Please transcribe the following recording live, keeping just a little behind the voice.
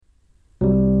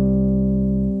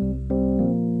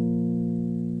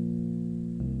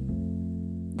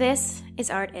This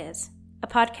is Art Is, a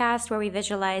podcast where we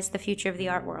visualize the future of the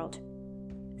art world.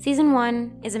 Season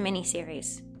 1 is a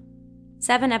mini-series.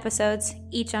 7 episodes,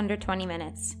 each under 20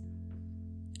 minutes.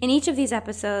 In each of these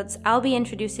episodes, I'll be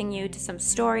introducing you to some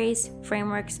stories,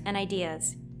 frameworks, and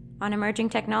ideas on emerging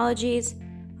technologies,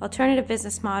 alternative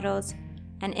business models,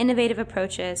 and innovative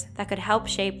approaches that could help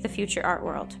shape the future art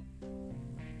world.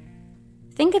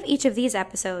 Think of each of these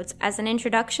episodes as an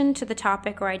introduction to the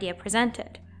topic or idea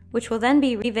presented, which will then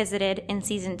be revisited in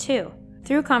Season 2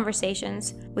 through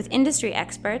conversations with industry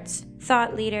experts,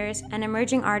 thought leaders, and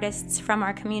emerging artists from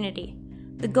our community.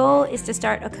 The goal is to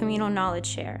start a communal knowledge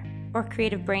share, or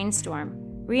creative brainstorm,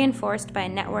 reinforced by a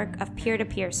network of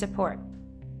peer-to-peer support.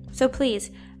 So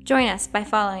please, join us by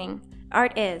following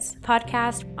Art Is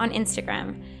podcast on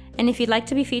Instagram, and if you'd like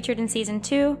to be featured in Season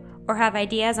 2, or have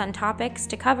ideas on topics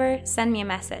to cover, send me a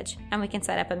message, and we can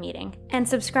set up a meeting. And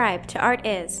subscribe to Art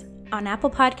Is on Apple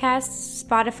Podcasts,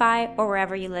 Spotify, or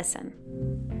wherever you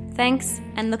listen. Thanks,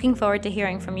 and looking forward to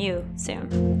hearing from you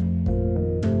soon.